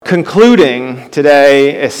concluding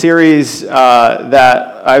today a series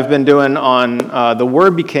that I've been doing on the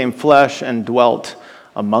Word became flesh and dwelt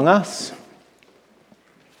among us.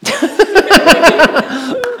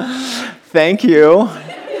 Thank you.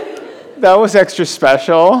 That was extra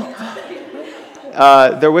special.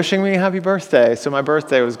 They're wishing me a happy birthday, so my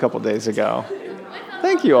birthday was a couple days ago.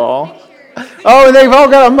 Thank you all. Oh, and they've all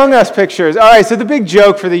got Among Us pictures. All right, so the big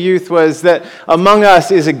joke for the youth was that Among Us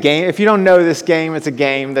is a game. If you don't know this game, it's a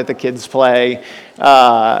game that the kids play.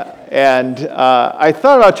 And I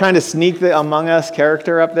thought about trying to sneak the Among Us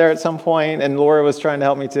character up there at some point, and Laura was trying to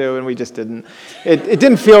help me too, and we just didn't. It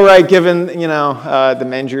didn't feel right given, the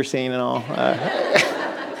manger scene and all.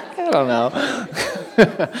 I don't know.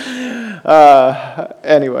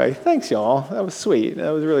 Anyway, thanks, y'all. That was sweet.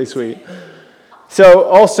 That was really sweet. So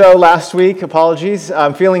also last week, apologies,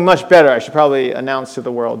 I'm feeling much better. I should probably announce to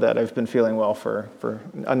the world that I've been feeling well for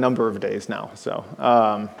a number of days now. So,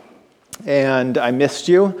 and I missed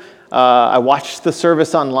you. I watched the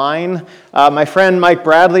service online. My friend Mike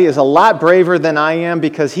Bradley is a lot braver than I am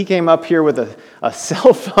because he came up here with a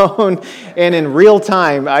cell phone, and in real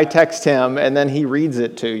time I text him and then he reads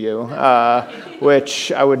it to you,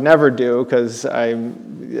 which I would never do because I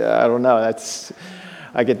don't know,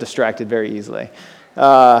 I get distracted very easily.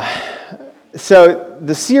 So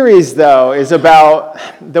the series, though, is about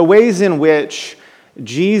the ways in which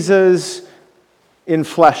Jesus'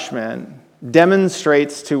 enfleshment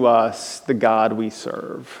demonstrates to us the God we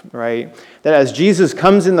serve, right? That as Jesus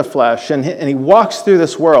comes in the flesh and he walks through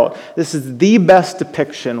this world, this is the best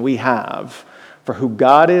depiction we have for who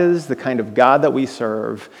God is, the kind of God that we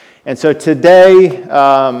serve. And so today,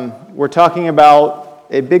 we're talking about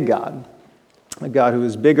a big God. A God who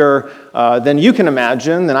is bigger than you can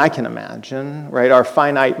imagine, than I can imagine, right? Our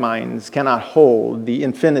finite minds cannot hold the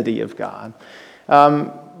infinity of God.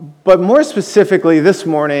 But more specifically this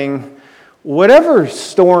morning, whatever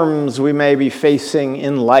storms we may be facing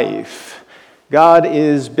in life, God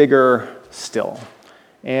is bigger still.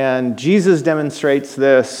 And Jesus demonstrates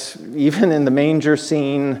this even in the manger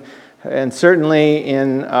scene, and certainly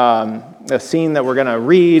in a scene that we're going to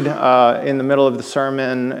read in the middle of the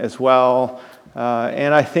sermon as well.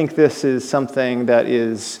 And I think this is something that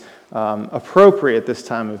is appropriate this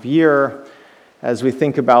time of year as we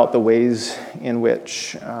think about the ways in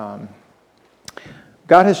which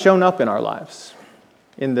God has shown up in our lives,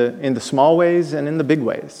 in the small ways and in the big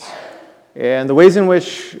ways, and the ways in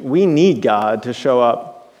which we need God to show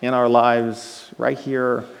up in our lives right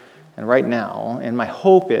here and right now. And my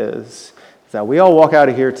hope is that we all walk out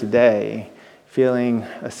of here today feeling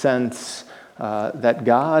a sense that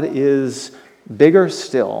God is bigger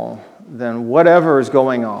still than whatever is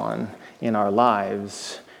going on in our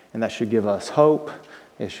lives, and that should give us hope,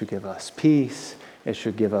 it should give us peace, it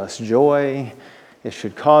should give us joy, it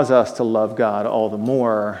should cause us to love God all the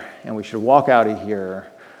more, and we should walk out of here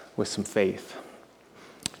with some faith.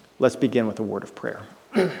 Let's begin with a word of prayer.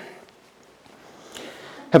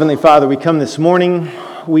 Heavenly Father, we come this morning,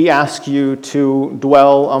 we ask you to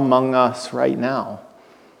dwell among us right now.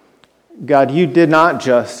 God, you did not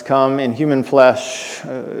just come in human flesh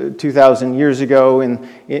 2,000 years ago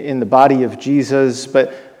in the body of Jesus,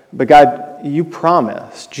 but God, you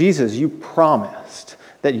promised, Jesus, you promised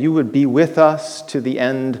that you would be with us to the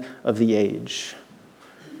end of the age.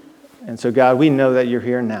 And so, God, we know that you're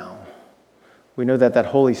here now. We know that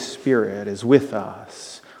Holy Spirit is with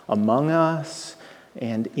us, among us,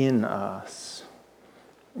 and in us.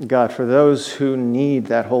 God, for those who need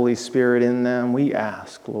that Holy Spirit in them, we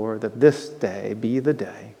ask, Lord, that this day be the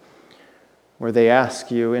day where they ask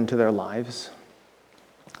you into their lives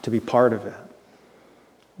to be part of it,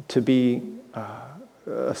 to be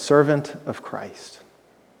a servant of Christ.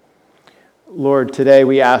 Lord, today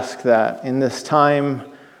we ask that in this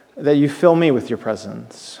time that you fill me with your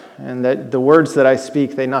presence, and that the words that I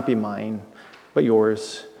speak, they not be mine, but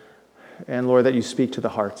yours. And Lord, that you speak to the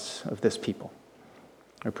hearts of this people.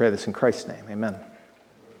 I pray this in Christ's name. Amen.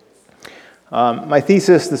 My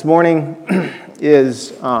thesis this morning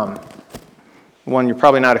is one you're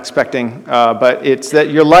probably not expecting, but it's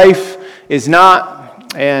that your life is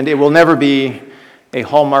not, and it will never be, a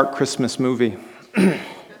Hallmark Christmas movie.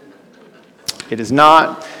 It is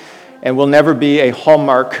not, and will never be, a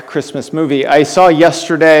Hallmark Christmas movie. I saw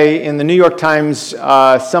yesterday in the New York Times,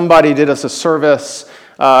 somebody did us a service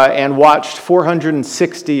and watched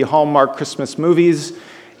 460 Hallmark Christmas movies.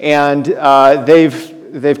 And they've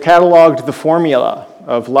cataloged the formula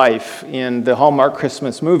of life in the Hallmark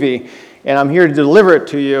Christmas movie. And I'm here to deliver it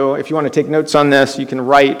to you. If you want to take notes on this, you can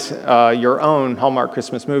write your own Hallmark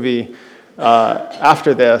Christmas movie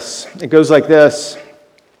after this. It goes like this.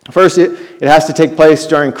 First, it has to take place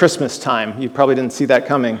during Christmas time. You probably didn't see that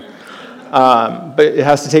coming. But it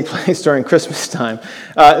has to take place during Christmas time.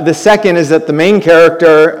 The second is that the main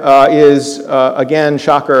character is, again,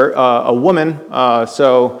 shocker, a woman.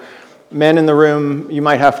 So men in the room, you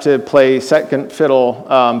might have to play second fiddle,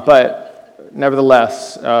 but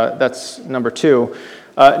nevertheless, that's number two.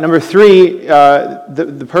 Number three,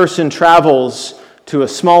 the person travels to a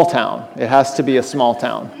small town. It has to be a small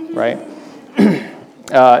town, right?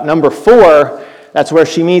 Number four, that's where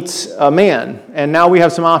she meets a man. And now we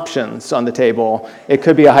have some options on the table. It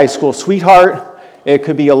could be a high school sweetheart. It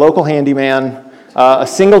could be a local handyman, a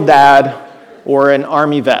single dad, or an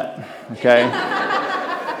army vet, okay?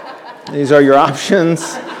 These are your options.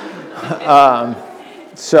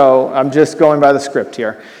 So I'm just going by the script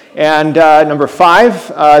here. And number five,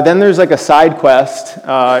 then there's like a side quest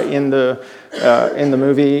in the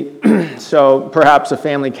movie. So perhaps a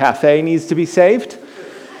family cafe needs to be saved.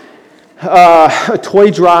 A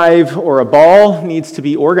toy drive or a ball needs to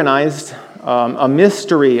be organized. A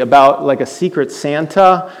mystery about like a secret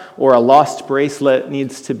Santa or a lost bracelet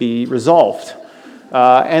needs to be resolved.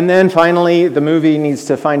 And then finally, the movie needs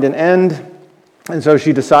to find an end. And so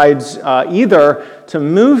she decides either to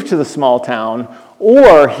move to the small town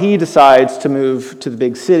or he decides to move to the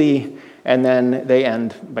big city, and then they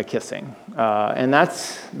end by kissing. And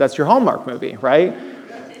that's your Hallmark movie, right?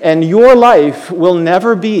 And your life will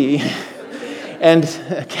never be and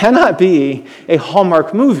cannot be a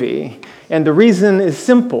Hallmark movie. And the reason is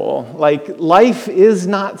simple. Like, life is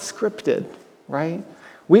not scripted, right?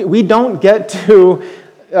 We don't get to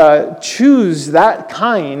choose that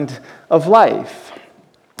kind of life.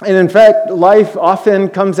 And in fact, life often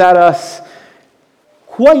comes at us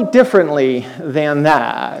quite differently than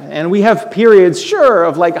that. And we have periods, sure,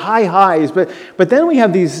 of like high highs, but then we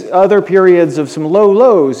have these other periods of some low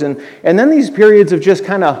lows, and then these periods of just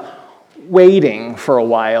kind of waiting for a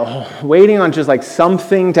while, waiting on just like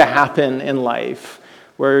something to happen in life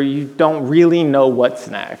where you don't really know what's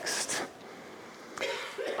next.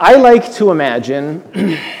 I like to imagine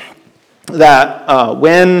that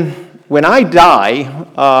when I die,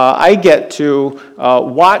 I get to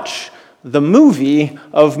watch the movie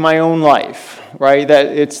of my own life, right? That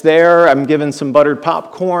it's there, I'm given some buttered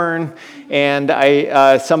popcorn, and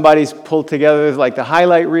somebody's pulled together like the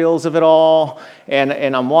highlight reels of it all,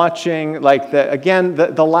 and I'm watching like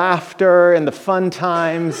the laughter and the fun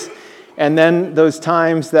times, and then those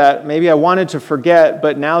times that maybe I wanted to forget,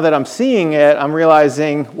 but now that I'm seeing it, I'm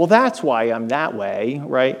realizing, well, that's why I'm that way,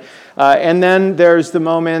 right? And then there's the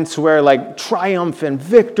moments where like triumph and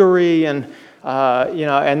victory, and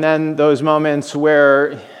and then those moments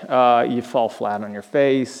where you fall flat on your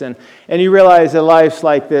face, and you realize that life's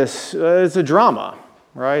like this. It's a drama,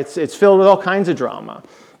 right? It's filled with all kinds of drama,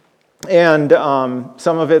 and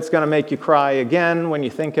some of it's going to make you cry again when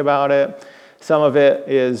you think about it. Some of it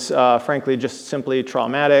is, frankly, just simply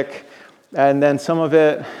traumatic, and then some of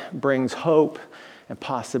it brings hope and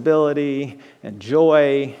possibility and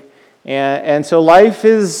joy, and so life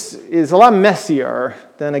is a lot messier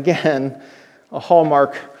than, again, a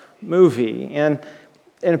Hallmark movie. And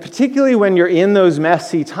particularly when you're in those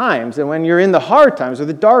messy times, and when you're in the hard times or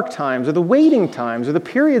the dark times or the waiting times or the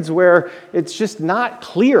periods where it's just not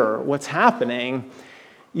clear what's happening,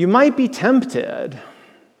 you might be tempted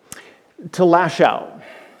to lash out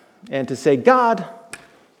and to say, God,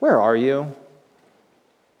 where are you?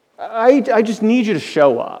 I just need you to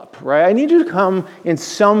show up, right? I need you to come in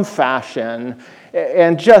some fashion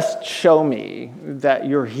and just show me that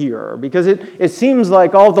you're here, because it seems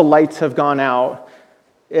like all the lights have gone out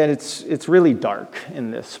and it's really dark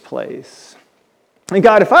in this place. And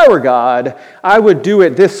God, if I were God, I would do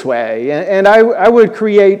it this way, and I would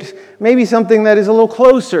create maybe something that is a little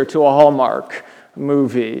closer to a Hallmark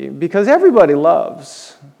movie, because everybody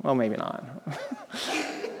loves, well, maybe not.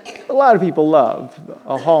 A lot of people love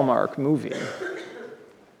a Hallmark movie.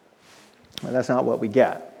 But that's not what we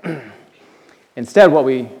get. Instead, what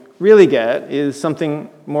we really get is something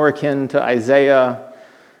more akin to Isaiah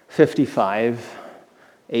 55,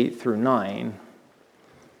 8 through 9,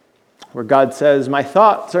 where God says, "My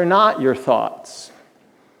thoughts are not your thoughts,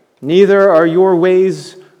 neither are your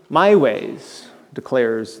ways my ways,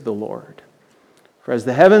 declares the Lord. For as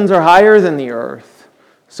the heavens are higher than the earth,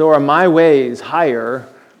 so are my ways higher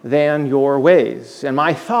than your ways, and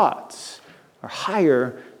my thoughts are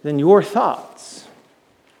higher than your thoughts."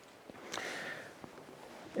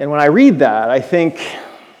 And when I read that, I think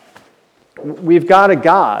we've got a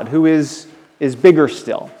God who is bigger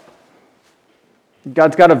still.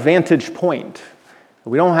 God's got a vantage point that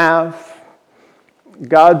we don't have.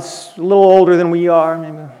 God's a little older than we are,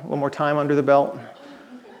 maybe a little more time under the belt.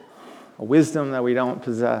 a wisdom that we don't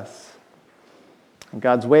possess. And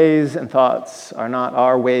God's ways and thoughts are not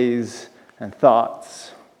our ways and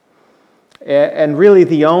thoughts. And really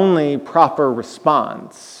the only proper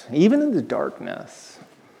response, even in the darkness,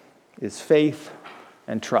 is faith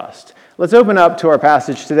and trust. Let's open up to our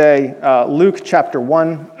passage today, Luke chapter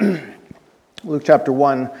 1. Luke chapter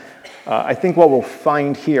 1, I think what we'll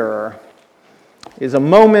find here is a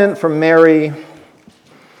moment from Mary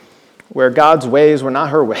where God's ways were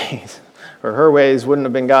not her ways, or her ways wouldn't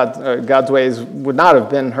have been God's ways would not have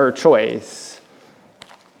been her choice.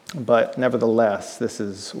 But nevertheless, this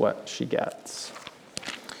is what she gets.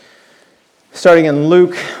 Starting in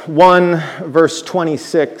Luke 1, verse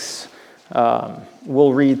 26,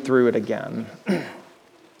 we'll read through it again.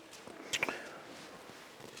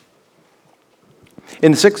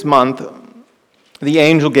 In the 6th month, the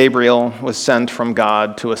angel Gabriel was sent from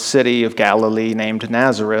God to a city of Galilee named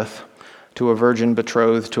Nazareth, to a virgin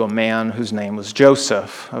betrothed to a man whose name was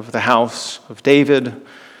Joseph, of the house of David,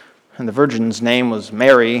 and the virgin's name was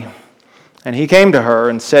Mary. And he came to her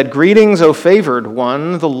and said, "Greetings, O favored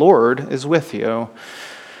one, the Lord is with you."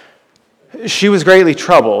 She was greatly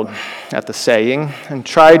troubled at the saying and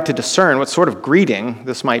tried to discern what sort of greeting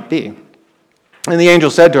this might be. And the angel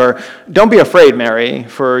said to her, "Don't be afraid, Mary,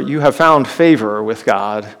 for you have found favor with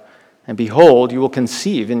God. And behold, you will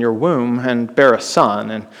conceive in your womb and bear a son,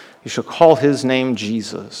 and you shall call his name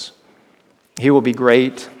Jesus. He will be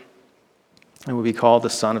great and will be called the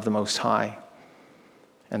Son of the Most High.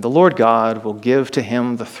 And the Lord God will give to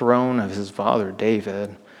him the throne of his father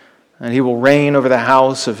David, and he will reign over the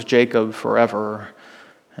house of Jacob forever,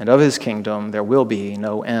 and of his kingdom there will be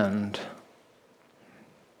no end."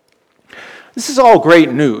 This is all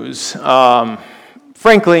great news.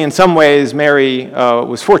 Frankly, in some ways, Mary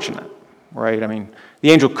was fortunate, right? I mean,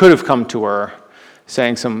 the angel could have come to her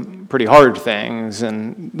saying some pretty hard things,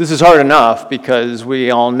 and this is hard enough because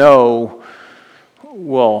we all know,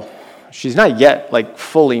 well, she's not yet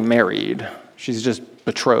fully married. She's just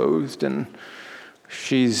betrothed, and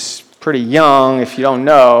she's pretty young. If you don't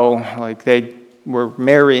know, they were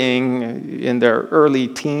marrying in their early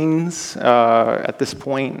teens at this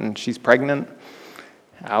point, and she's pregnant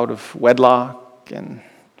out of wedlock, and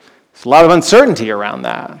there's a lot of uncertainty around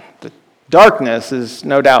that. The darkness is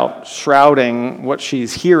no doubt shrouding what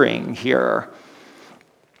she's hearing here.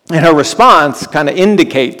 And her response kind of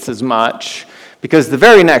indicates as much, because the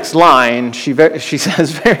very next line, she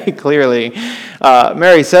says very clearly,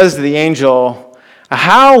 Mary says to the angel,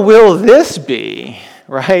 "How will this be?"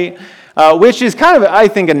 Right? Which is kind of, I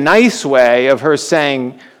think, a nice way of her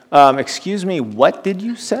saying, "Excuse me, what did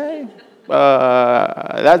you say?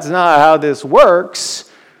 That's not how this works.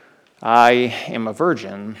 I am a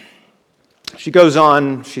virgin." She goes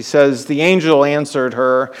on, she says, "The angel answered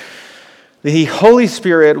her, 'The Holy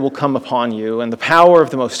Spirit will come upon you, and the power of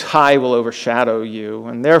the Most High will overshadow you,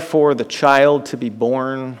 and therefore the child to be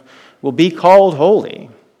born will be called Holy,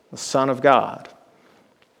 the Son of God.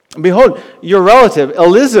 Behold, your relative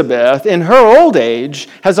Elizabeth, in her old age,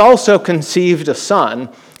 has also conceived a son,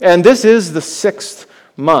 and this is the 6th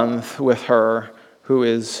month with her who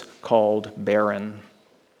is called barren.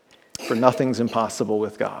 For nothing's impossible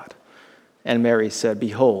with God.' And Mary said,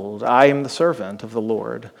 'Behold, I am the servant of the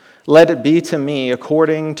Lord. Let it be to me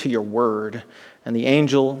according to your word.' And the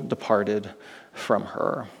angel departed from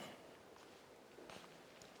her."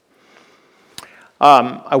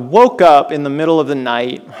 I woke up in the middle of the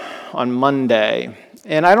night on Monday,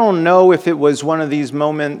 and I don't know if it was one of these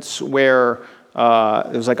moments where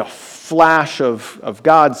it was like a flash of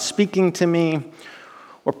God speaking to me,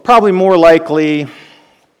 or probably more likely,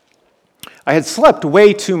 I had slept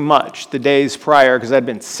way too much the days prior because I'd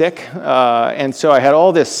been sick, and so I had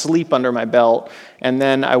all this sleep under my belt, and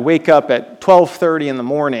then I wake up at 12:30 in the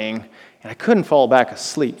morning, and I couldn't fall back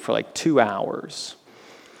asleep for 2 hours.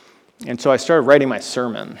 And so I started writing my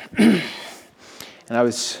sermon. And I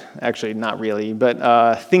was actually not really, but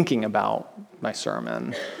thinking about my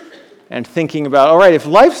sermon. And thinking about, all right, if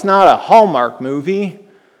life's not a Hallmark movie,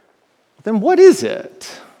 then what is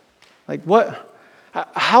it?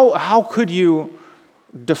 How could you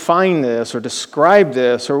define this or describe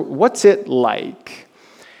this, or what's it like?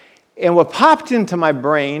 And what popped into my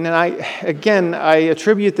brain, and I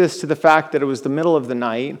attribute this to the fact that it was the middle of the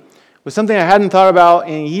night, was something I hadn't thought about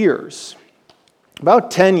in years. About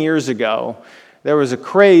 10 years ago, there was a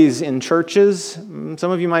craze in churches. Some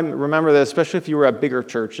of you might remember this, especially if you were at bigger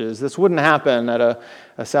churches. This wouldn't happen at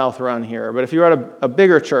a South Run here, but if you were at a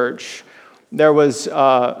bigger church, there was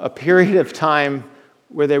a period of time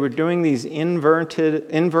where they were doing these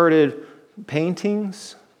inverted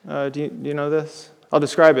paintings. Do you know this? I'll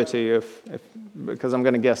describe it to you because I'm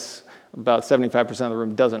going to guess about 75% of the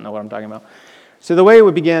room doesn't know what I'm talking about. So the way it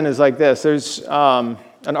would begin is like this. There's an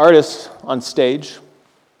artist on stage,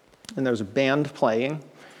 and there's a band playing.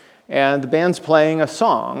 And the band's playing a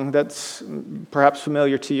song that's perhaps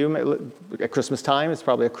familiar to you. At Christmas time, it's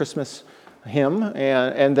probably a Christmas hymn.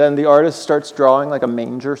 And then the artist starts drawing like a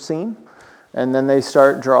manger scene. And then they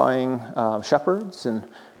start drawing shepherds and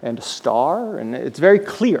a star. And it's very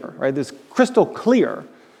clear, right? It's crystal clear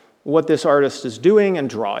what this artist is doing and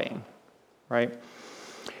drawing, right?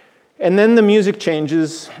 And then the music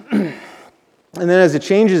changes. And then as it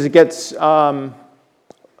changes, it gets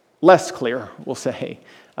less clear, we'll say,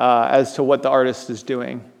 as to what the artist is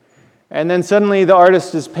doing. And then suddenly the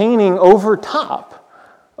artist is painting over top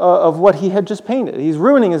of what he had just painted. He's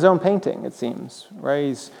ruining his own painting, it seems,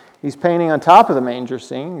 right? He's painting on top of the manger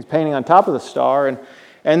scene. He's painting on top of the star.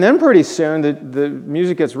 And then pretty soon the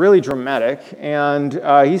music gets really dramatic. And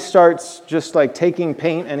he starts just like taking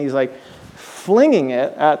paint and he's like flinging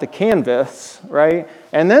it at the canvas, right?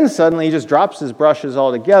 And then suddenly he just drops his brushes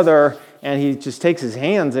all together and he just takes his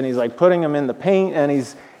hands and he's like putting them in the paint and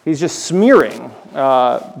he's just smearing,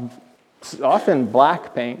 often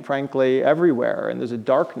black paint, frankly, everywhere. And there's a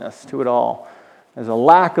darkness to it all. There's a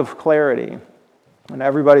lack of clarity. And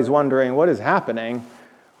everybody's wondering what is happening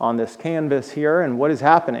on this canvas here and what is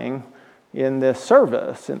happening in this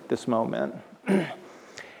service at this moment.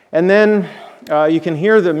 And then you can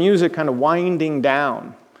hear the music kind of winding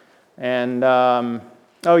down. And, and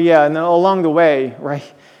then along the way, right,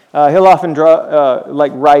 he'll often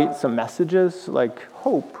write some messages like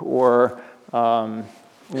hope or,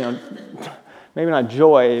 maybe not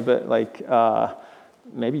joy, but like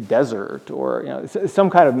maybe desert or, some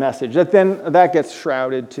kind of message. That gets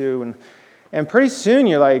shrouded too. And pretty soon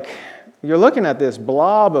you're looking at this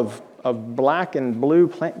blob of black and blue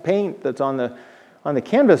paint that's on the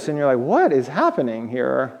canvas, and you're like, what is happening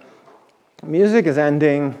here? Music is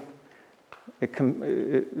ending.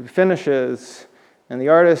 It finishes. And the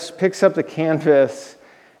artist picks up the canvas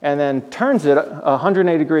and then turns it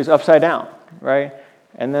 180 degrees upside down, right?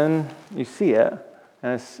 And then you see it,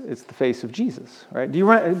 and it's the face of Jesus, right?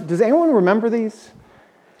 Does anyone remember these?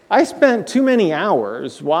 I spent too many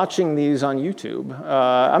hours watching these on YouTube.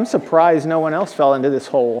 I'm surprised no one else fell into this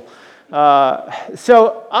hole.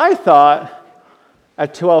 So I thought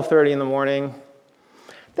at 12:30 in the morning,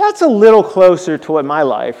 that's a little closer to what my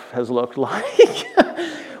life has looked like.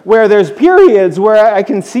 Where there's periods where I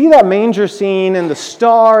can see that manger scene and the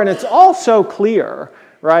star, and it's all so clear,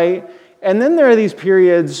 right? And then there are these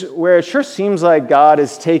periods where it sure seems like God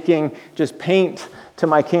is taking just paint to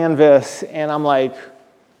my canvas, and I'm like,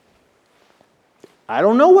 I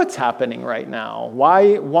don't know what's happening right now.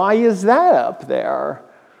 Why is that up there?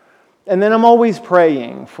 And then I'm always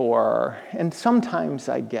praying for, and sometimes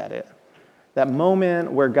I get it, that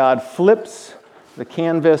moment where God flips the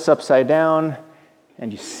canvas upside down,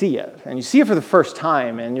 and you see it. And you see it for the first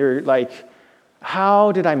time, and you're like,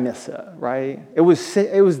 how did I miss it, right? It was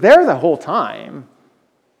there the whole time.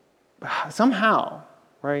 Somehow,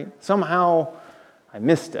 right? Somehow I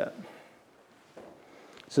missed it.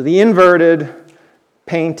 So the inverted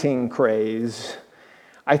painting craze,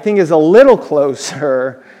 I think, is a little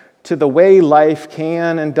closer to the way life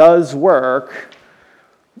can and does work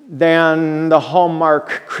than the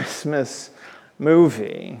Hallmark Christmas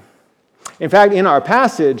movie. In fact, in our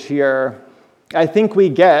passage here, I think we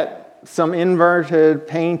get some inverted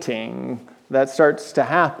painting that starts to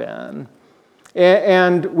happen.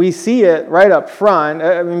 And we see it right up front.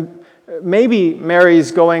 I mean, maybe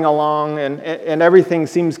Mary's going along and everything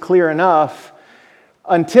seems clear enough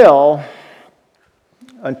until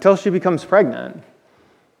she becomes pregnant.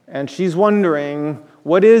 And she's wondering,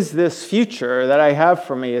 what is this future that I have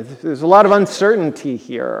for me? There's a lot of uncertainty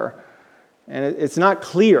here. And it's not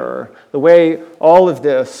clear the way all of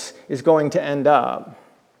this is going to end up.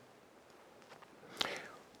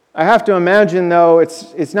 I have to imagine, though,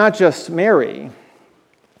 it's not just Mary.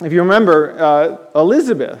 If you remember,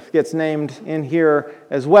 Elizabeth gets named in here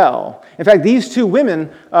as well. In fact, these two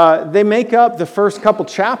women, they make up the first couple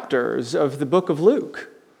chapters of the book of Luke.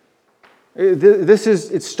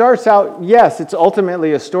 It starts out, yes, it's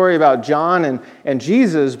ultimately a story about John and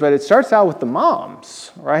Jesus, but it starts out with the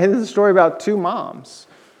moms, right? This is a story about two moms,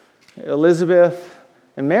 Elizabeth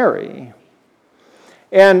and Mary.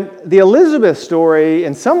 And the Elizabeth story,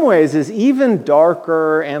 in some ways, is even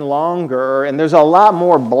darker and longer, and there's a lot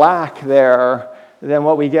more black there than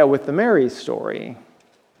what we get with the Mary story.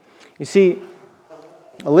 You see,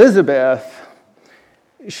 Elizabeth,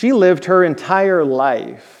 she lived her entire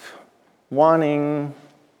life wanting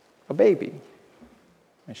a baby.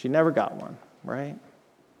 And she never got one, right?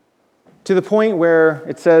 to the point where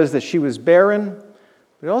it says that she was barren,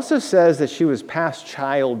 but it also says that she was past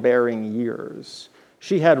childbearing years.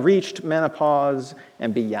 She had reached menopause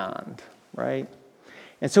and beyond, right?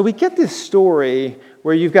 And so we get this story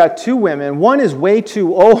where you've got two women. One is way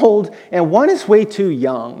too old and one is way too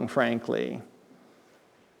young, frankly.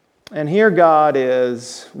 And here God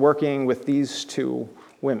is working with these two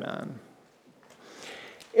women.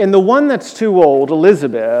 And the one that's too old,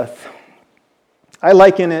 Elizabeth, I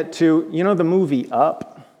liken it to, the movie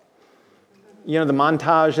Up? The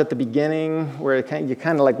montage at the beginning where you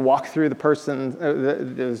kind of like walk through the person,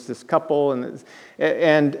 there's this couple, and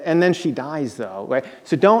then she dies though, right?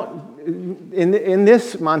 So in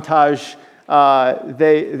this montage,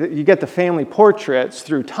 you get the family portraits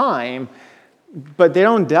through time, but they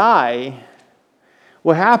don't die.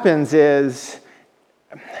 What happens is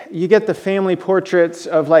you get the family portraits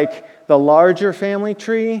of like the larger family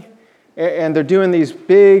tree, and they're doing these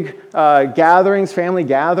big gatherings, family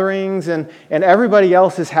gatherings, and everybody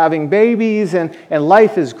else is having babies, and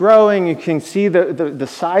life is growing. You can see the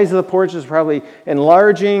size of the portrait is probably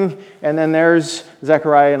enlarging, and then there's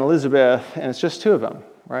Zechariah and Elizabeth, and it's just two of them,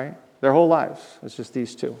 right? Their whole lives. It's just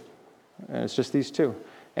these two. And it's just these two.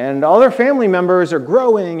 And all their family members are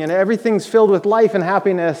growing, and everything's filled with life and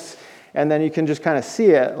happiness, and then you can just kind of see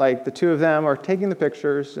it, like the two of them are taking the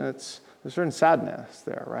pictures, and there's a certain sadness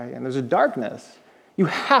there, right? And there's a darkness. You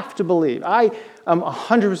have to believe. I am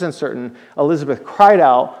 100% certain Elizabeth cried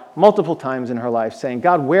out multiple times in her life saying,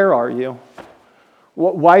 God, where are you?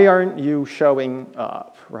 Why aren't you showing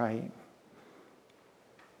up, right?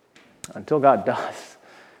 Until God does,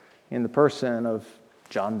 in the person of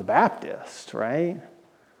John the Baptist, right?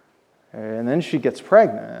 And then she gets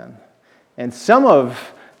pregnant. And some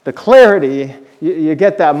of the clarity, you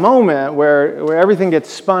get that moment where everything gets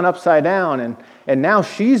spun upside down, and now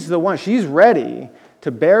she's the one, she's ready to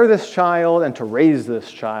bear this child and to raise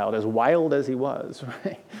this child, as wild as he was,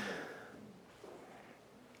 right?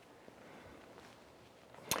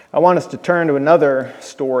 I want us to turn to another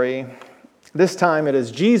story. This time it is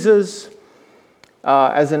Jesus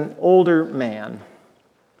as an older man.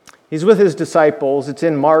 He's with his disciples. It's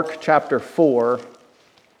in Mark chapter 4.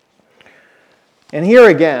 And here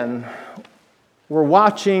again, we're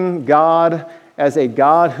watching God as a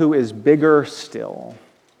God who is bigger still.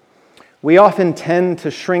 We often tend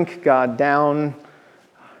to shrink God down,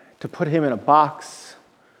 to put him in a box.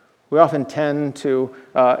 We often tend to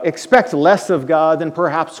expect less of God than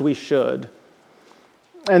perhaps we should.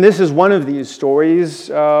 And this is one of these stories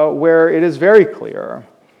where it is very clear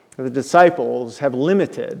that the disciples have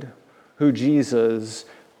limited who Jesus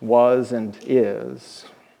was and is.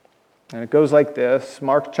 And it goes like this,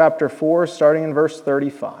 Mark chapter 4, starting in verse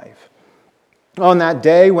 35. On that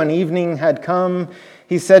day, when evening had come,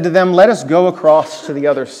 he said to them, let us go across to the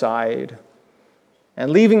other side.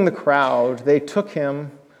 And leaving the crowd, they took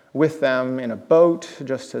him with them in a boat,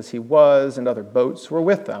 just as he was, and other boats were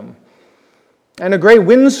with them. And a great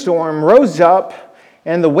windstorm rose up,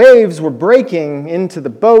 and the waves were breaking into the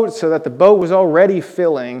boat, so that the boat was already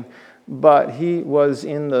filling, but he was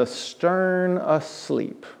in the stern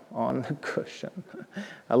asleep on the cushion.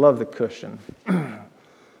 I love the cushion. A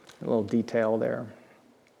little detail there.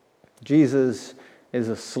 Jesus is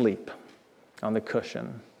asleep on the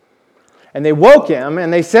cushion. And they woke him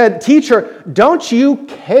and they said, Teacher, don't you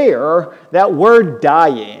care that we're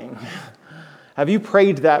dying? Have you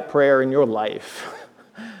prayed that prayer in your life?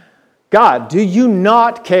 God, do you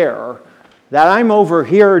not care that I'm over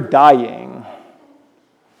here dying?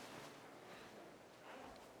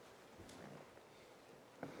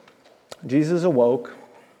 Jesus awoke,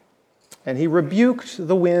 and he rebuked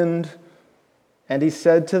the wind, and he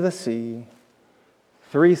said to the sea,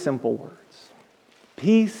 3 simple words.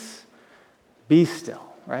 Peace, be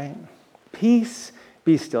still, right? Peace,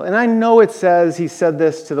 be still. And I know it says he said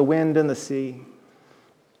this to the wind and the sea.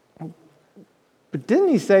 But didn't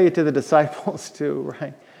he say it to the disciples too,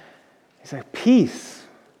 right? He said, peace,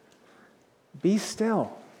 be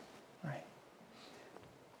still.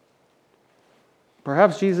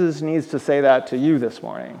 Perhaps Jesus needs to say that to you this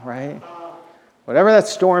morning, right? Whatever that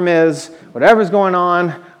storm is, whatever's going on,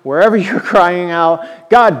 wherever you're crying out,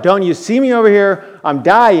 God, don't you see me over here? I'm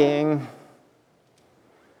dying.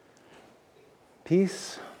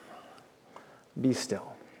 Peace, be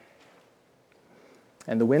still.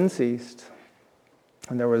 And the wind ceased,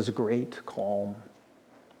 and there was great calm.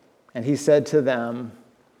 And he said to them,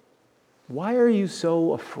 why are you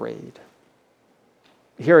so afraid?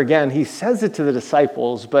 Here again, he says it to the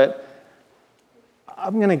disciples, but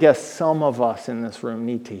I'm going to guess some of us in this room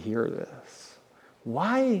need to hear this.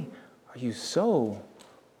 Why are you so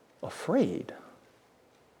afraid?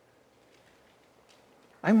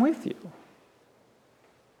 I'm with you.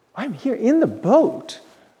 I'm here in the boat,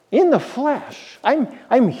 in the flesh.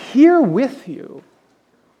 I'm here with you.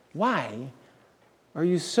 Why are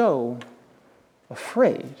you so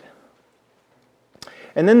afraid?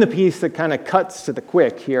 And then the piece that kind of cuts to the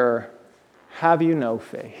quick here, have you no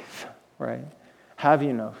faith, right? Have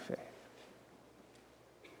you no faith?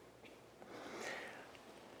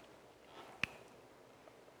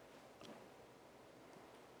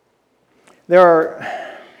 There are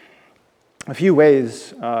a few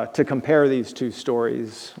ways to compare these two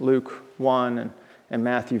stories, Luke 1 and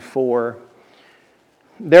Matthew 4.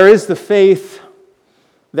 There is the faith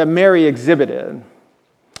that Mary exhibited.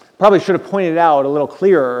 Probably should have pointed it out a little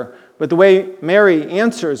clearer, but the way Mary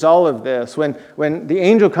answers all of this, when the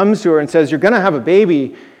angel comes to her and says, you're going to have a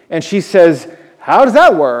baby, and she says, how does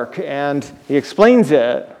that work? And he explains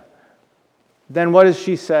it, then what does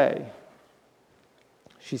she say?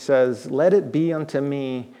 She says, let it be unto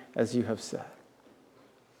me as you have said.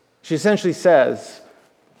 She essentially says,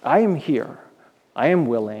 I am here, I am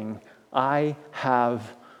willing, I have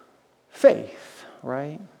faith,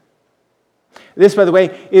 right? This, by the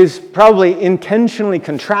way, is probably intentionally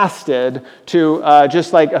contrasted to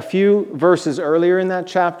just like a few verses earlier in that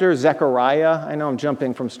chapter, Zechariah. I know I'm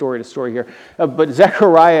jumping from story to story here, but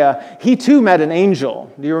Zechariah, he too met an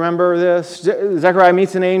angel. Do you remember this? Zechariah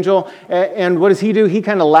meets an angel, and what does he do? He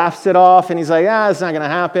kind of laughs it off, and he's like, it's not going to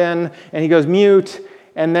happen, and he goes mute,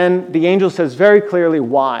 and then the angel says very clearly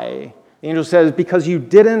why. The angel says, because you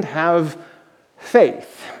didn't have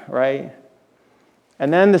faith, right?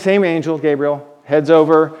 And then the same angel, Gabriel, heads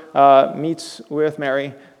over, meets with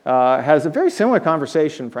Mary, has a very similar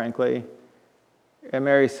conversation, frankly. And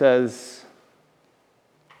Mary says,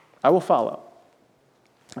 I will follow.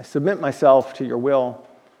 I submit myself to your will.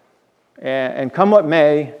 And come what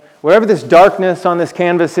may, whatever this darkness on this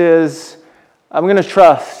canvas is, I'm going to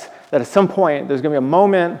trust that at some point there's going to be a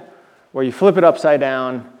moment where you flip it upside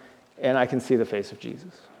down and I can see the face of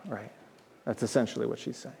Jesus. Right? That's essentially what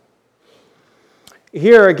she's saying.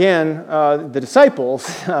 Here again, the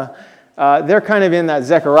disciples, they're kind of in that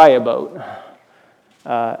Zechariah boat.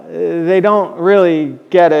 They don't really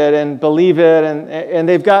get it and believe it, and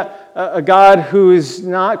they've got a God who's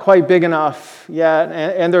not quite big enough yet,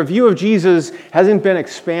 and their view of Jesus hasn't been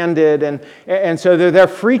expanded, and so they're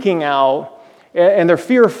freaking out, and they're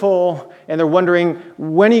fearful, and they're wondering,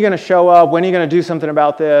 when are you going to show up? When are you going to do something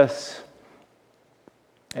about this?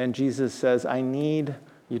 And Jesus says, I need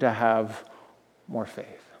you to have more faith.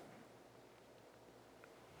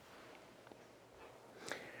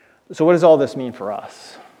 So what does all this mean for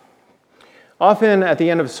us? Often at the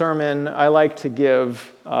end of a sermon, I like to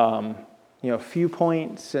give a few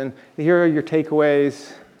points, and here are your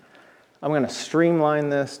takeaways. I'm going to streamline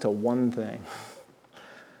this to one thing.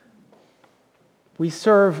 We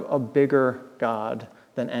serve a bigger God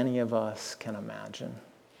than any of us can imagine.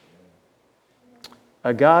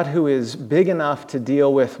 A God who is big enough to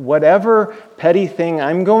deal with whatever petty thing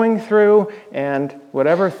I'm going through and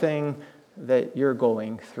whatever thing that you're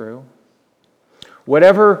going through.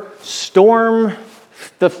 Whatever storm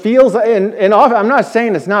that feels, and often, I'm not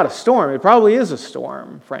saying it's not a storm. It probably is a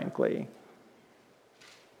storm, frankly.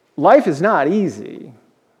 Life is not easy.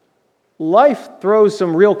 Life throws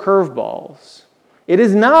some real curveballs. It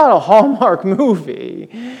is not a Hallmark movie,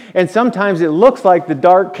 and sometimes it looks like the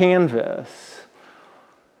dark canvas.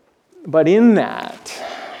 But in that,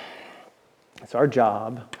 it's our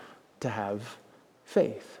job to have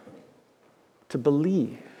faith, to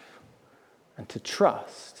believe, and to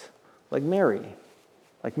trust, like Mary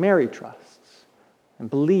trusts and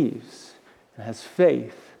believes and has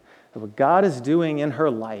faith that what God is doing in her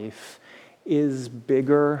life is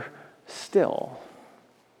bigger still.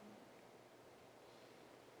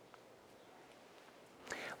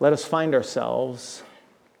 Let us find ourselves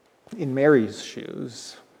in Mary's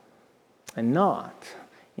shoes and not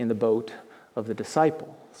in the boat of the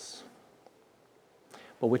disciples.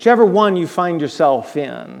 But whichever one you find yourself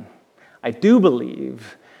in, I do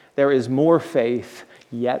believe there is more faith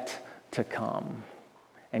yet to come.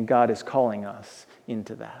 And God is calling us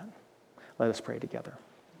into that. Let us pray together.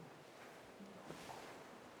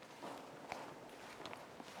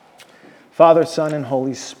 Father, Son, and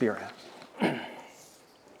Holy Spirit,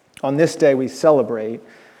 on this day we celebrate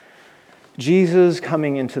Jesus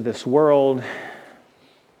coming into this world,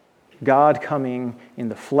 God coming in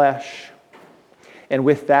the flesh, and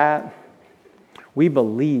with that, we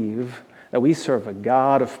believe that we serve a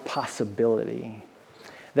God of possibility,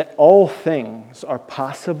 that all things are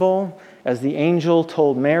possible. As the angel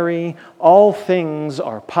told Mary, all things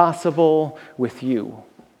are possible with you.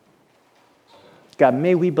 God,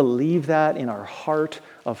 may we believe that in our heart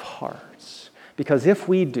of hearts. Because if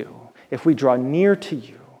we do, if we draw near to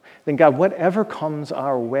you, then God, whatever comes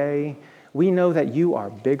our way, we know that you are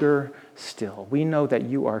bigger still. We know that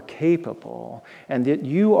you are capable and that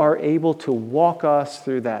you are able to walk us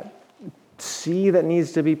through that sea that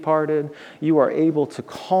needs to be parted. You are able to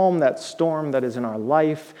calm that storm that is in our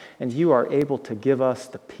life, and you are able to give us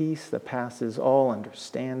the peace that passes all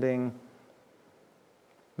understanding.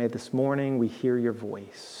 May this morning we hear your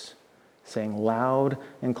voice saying loud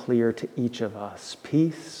and clear to each of us,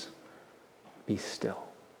 peace, be still.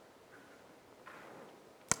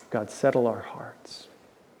 God, settle our hearts.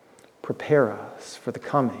 Prepare us for the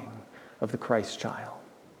coming of the Christ child.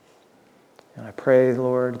 And I pray,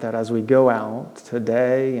 Lord, that as we go out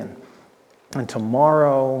today and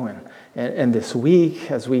tomorrow and this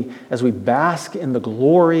week, as we bask in the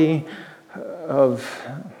glory of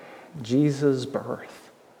Jesus'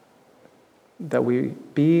 birth, that we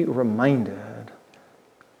be reminded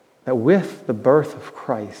that with the birth of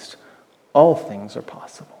Christ, all things are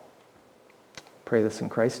possible. Pray this in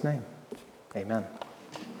Christ's name. Amen.